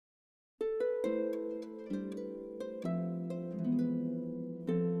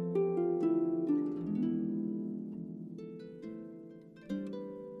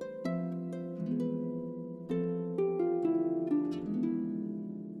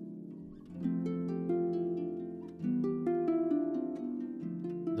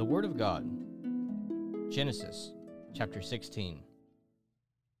The Word of God. Genesis chapter 16.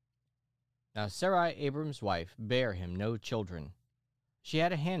 Now Sarai, Abram's wife, bare him no children. She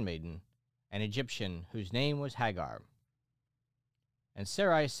had a handmaiden, an Egyptian, whose name was Hagar. And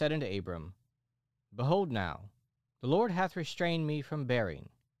Sarai said unto Abram, Behold now, the Lord hath restrained me from bearing.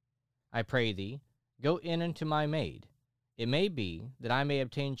 I pray thee, go in unto my maid. It may be that I may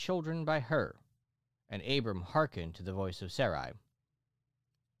obtain children by her. And Abram hearkened to the voice of Sarai.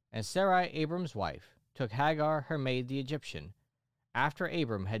 And Sarai, Abram's wife, took Hagar her maid the Egyptian, after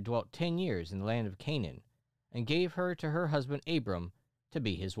Abram had dwelt 10 years in the land of Canaan, and gave her to her husband Abram to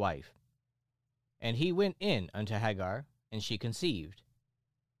be his wife. And he went in unto Hagar, and she conceived.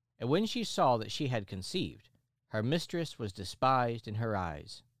 And when she saw that she had conceived, her mistress was despised in her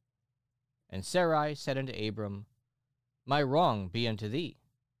eyes. And Sarai said unto Abram, My wrong be unto thee.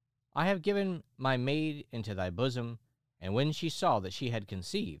 I have given my maid into thy bosom, and when she saw that she had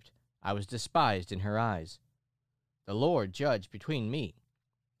conceived, I was despised in her eyes. The Lord judge between me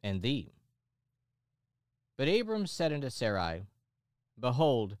and thee. But Abram said unto Sarai,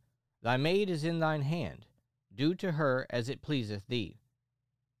 Behold, thy maid is in thine hand. Do to her as it pleaseth thee.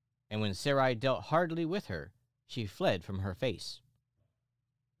 And when Sarai dealt hardly with her, she fled from her face.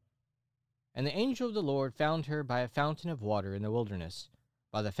 And the angel of the Lord found her by a fountain of water in the wilderness,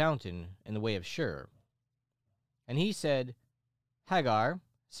 by the fountain in the way of Shur. And he said, Hagar,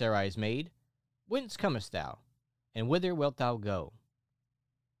 Sarai's maid, whence comest thou, and whither wilt thou go?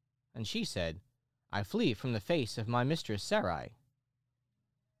 And she said, I flee from the face of my mistress Sarai.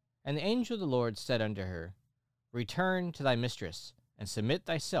 And the angel of the Lord said unto her, Return to thy mistress, and submit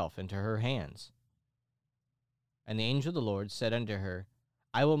thyself into her hands. And the angel of the Lord said unto her,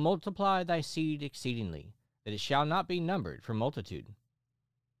 I will multiply thy seed exceedingly, that it shall not be numbered for multitude.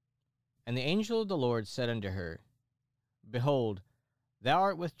 And the angel of the Lord said unto her, Behold, thou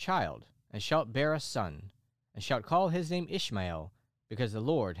art with child, and shalt bear a son, and shalt call his name Ishmael, because the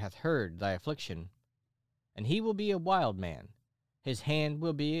Lord hath heard thy affliction. And he will be a wild man, his hand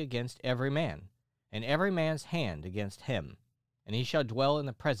will be against every man, and every man's hand against him, and he shall dwell in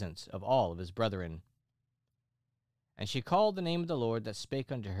the presence of all of his brethren. And she called the name of the Lord that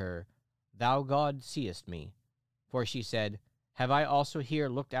spake unto her, Thou God seest me. For she said, Have I also here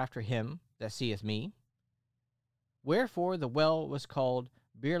looked after him that seeth me? Wherefore the well was called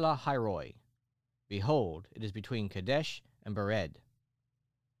Beer-lahai-roi. Behold, it is between Kadesh and Bered.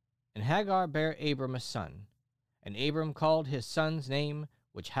 And Hagar bare Abram a son, and Abram called his son's name,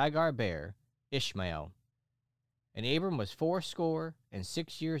 which Hagar bare, Ishmael. And Abram was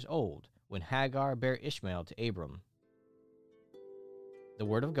 86 years old, when Hagar bare Ishmael to Abram. The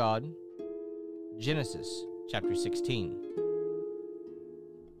Word of God. Genesis chapter 16.